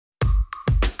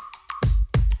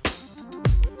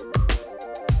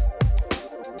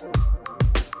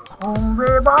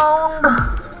Homeway bound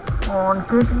on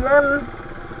KTM.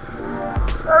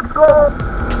 Let's go.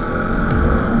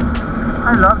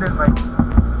 I love this bike.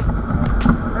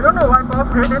 I don't know why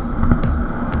cops hate it.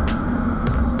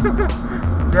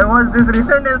 There was this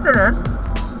recent incident.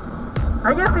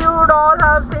 I guess you would all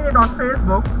have seen it on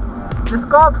Facebook. This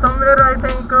cop somewhere, I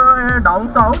think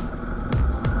down south.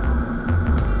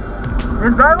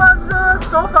 This guy was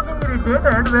so fucking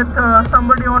irritated with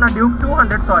somebody on a Duke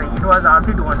 200. Sorry, it was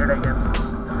RC 200, I guess.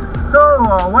 So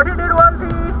what he did was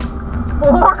he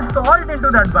poured salt into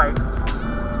that bike.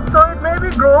 So it may be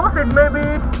gross, it may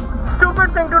be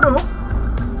stupid thing to do,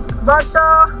 but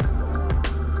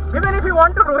even if you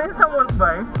want to ruin someone's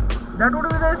bike, that would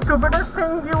be the stupidest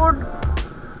thing you would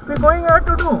be going out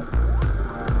to do.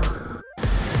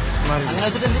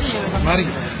 Mari,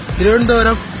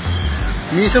 Tirundoram,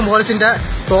 Misam Walchinda,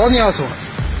 Tony also.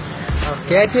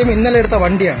 KTM in the letter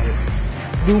one day.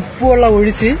 You pull a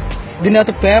Udisi, dinner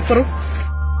the paper.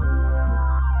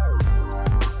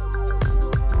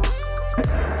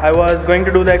 I was going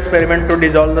to do the experiment to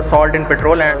dissolve the salt in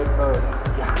petrol and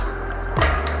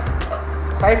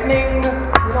siphoning,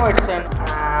 you know, it's an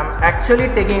actually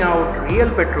taking out real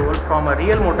petrol from a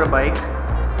real motorbike,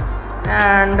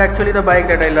 and actually the bike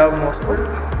that I love most.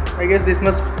 I guess this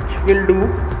much will do.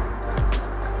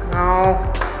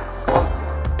 Now,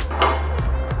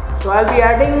 so I'll be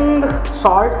adding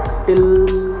salt till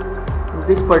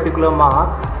this particular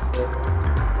mark.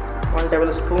 1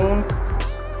 tablespoon.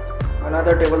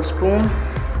 Another tablespoon.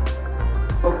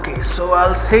 Okay, so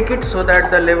I'll shake it so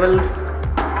that the level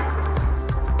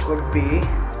could be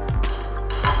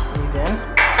even.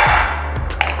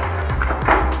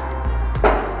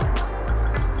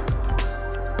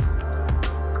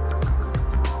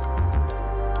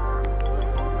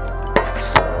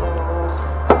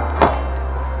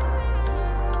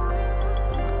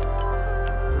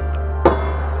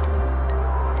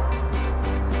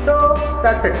 So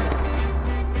that's it.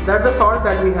 That's the salt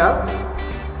that we have.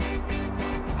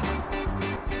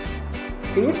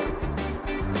 See it?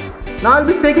 Now I'll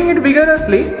be shaking it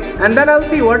vigorously and then I'll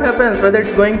see what happens, whether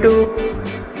it's going to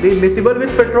be miscible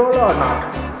with petrol or not.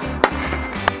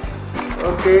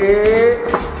 Okay,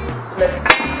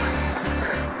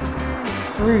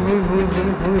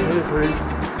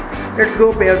 let's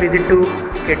go pay a visit to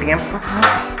KTM.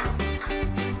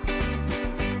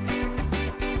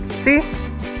 See?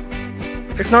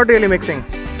 It's not really mixing.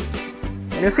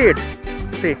 Can you see it?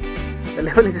 See, the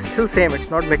level is still same, it's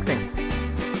not mixing.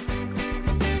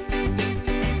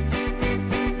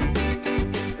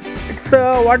 It's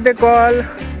what they call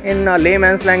in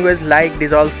layman's language like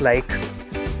dissolves like.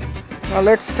 Now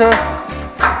let's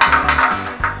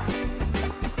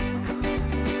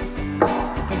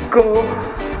go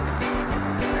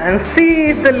and see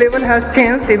if the level has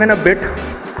changed even a bit.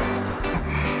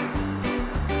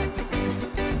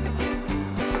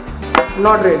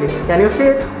 Not really. Can you see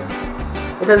it?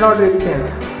 It has not really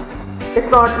changed. It's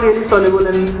not really soluble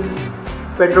in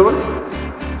petrol,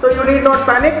 so you need not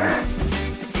panic.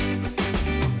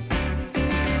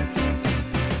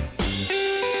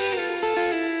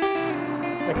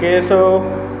 Okay, so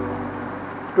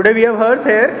today we have Hers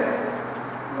here.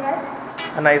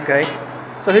 Yes. A nice guy.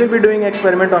 So he'll be doing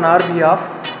experiment on our behalf.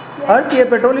 Yes. Hers, ये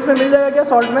petrol इसमें मिल जाएगा क्या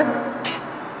salt में?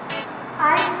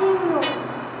 I think no.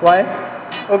 Why?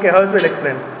 Okay, Hers will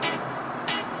explain.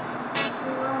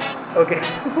 Okay,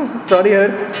 sorry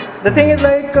Hers. The thing is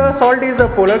like salt is a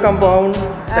polar compound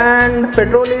and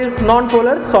petrol is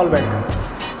non-polar solvent.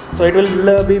 So it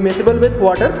will be miscible with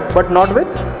water but not with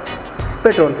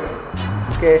petrol.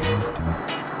 Okay.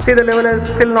 See, the level has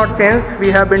still not changed. We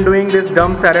have been doing this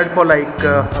dumb charade for like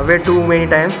way too many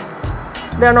times.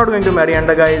 They are not going to marry and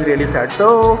the guy is really sad.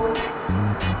 So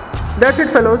that's it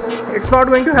fellows, it's not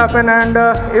going to happen, and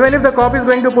even if the cop is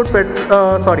going to put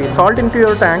salt into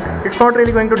your tank, it's not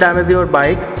really going to damage your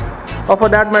bike, or for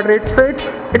that matter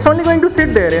it's only going to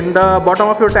sit there in the bottom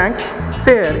of your tank.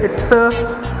 Say here, it's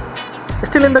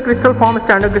still in the crystal form,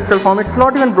 standard crystal form. It's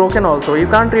not even broken also. You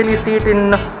can't really see it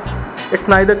in, it's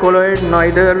neither colloid,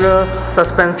 neither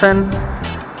suspension,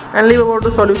 and leave about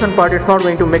the solution part. It's not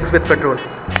going to mix with petrol.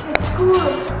 It's cool.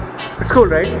 It's cool,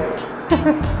 right?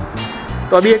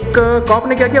 तो अभी एक corp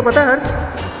ने क्या किया पता है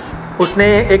हर्ष? उसने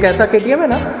एक ऐसा KTM है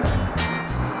ना,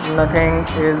 nothing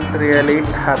is really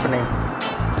happening.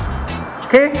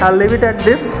 Okay, I'll leave it at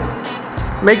this.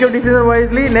 Make your decision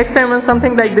wisely. Next time when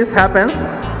something like this happens,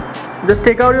 just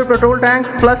take out your petrol tank,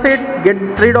 flush it, get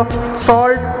rid of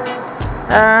salt,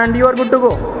 and you are good to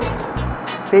go.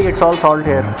 See, it's all salt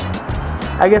here.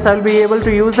 I guess I'll be able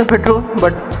to use the petrol,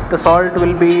 but the salt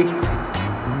will be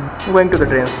going to the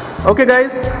drains. Okay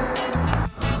guys,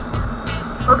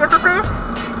 Okay, so see,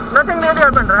 nothing really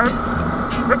happened, right?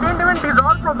 It didn't even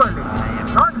dissolve properly.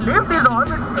 Not leaf dissolve,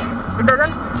 it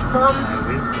doesn't form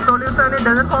solution, it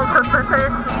doesn't form suspension,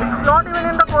 it's not even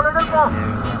in the colloidal form.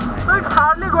 So it's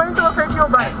hardly going to affect your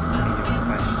bike.